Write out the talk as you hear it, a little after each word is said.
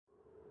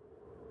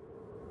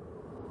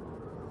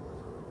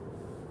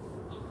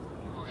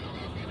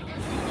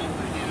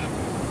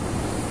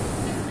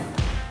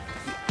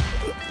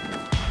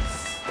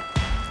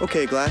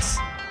Okay, Glass,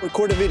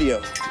 record a video.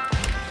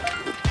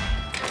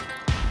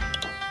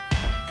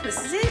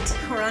 This is it.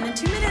 We're on in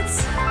 2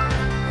 minutes.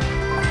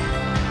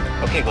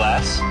 Okay,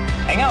 Glass,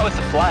 hang out with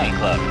the flying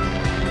club.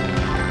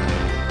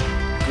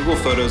 Google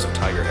photos of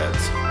tiger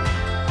heads.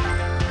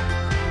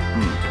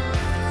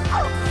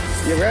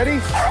 You ready?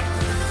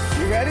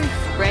 You ready?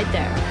 Right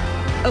there.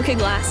 Okay,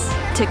 Glass,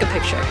 take a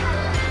picture.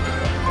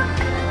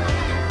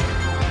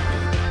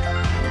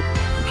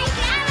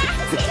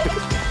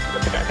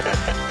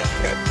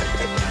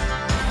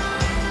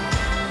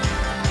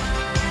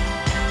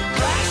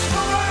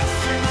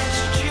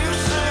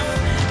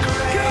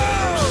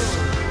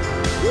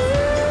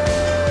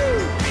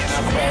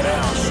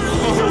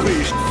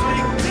 Holy sh**,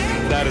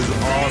 that is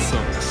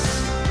awesome.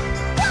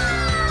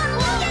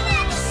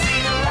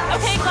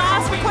 Okay,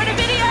 Glass, record a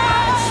video!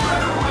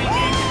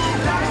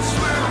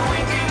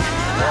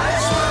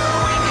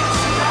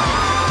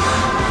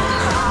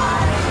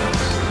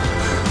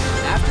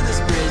 After this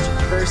bridge,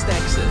 first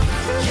exit.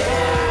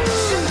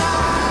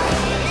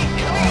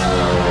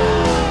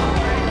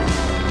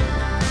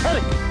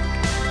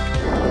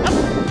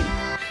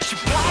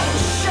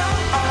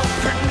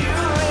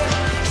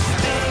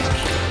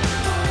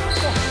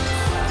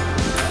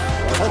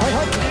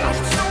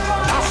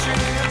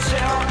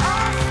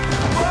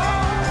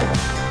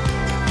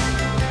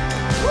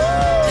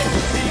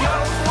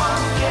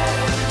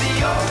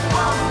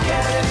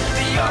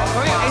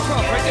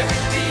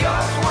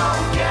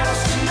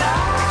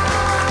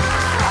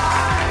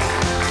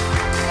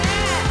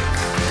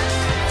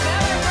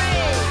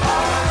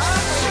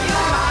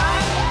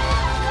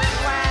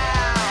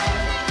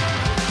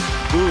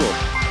 Google,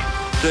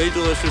 stay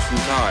delicious and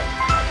Thai.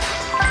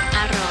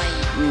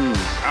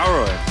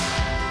 Alright.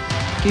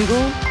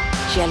 Google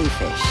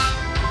jellyfish.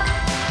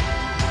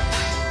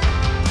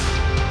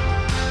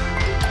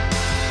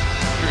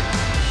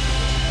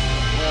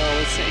 Well,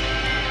 let's see.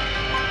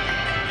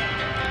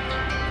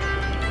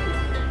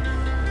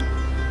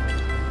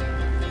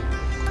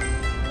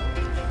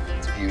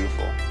 It's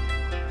beautiful.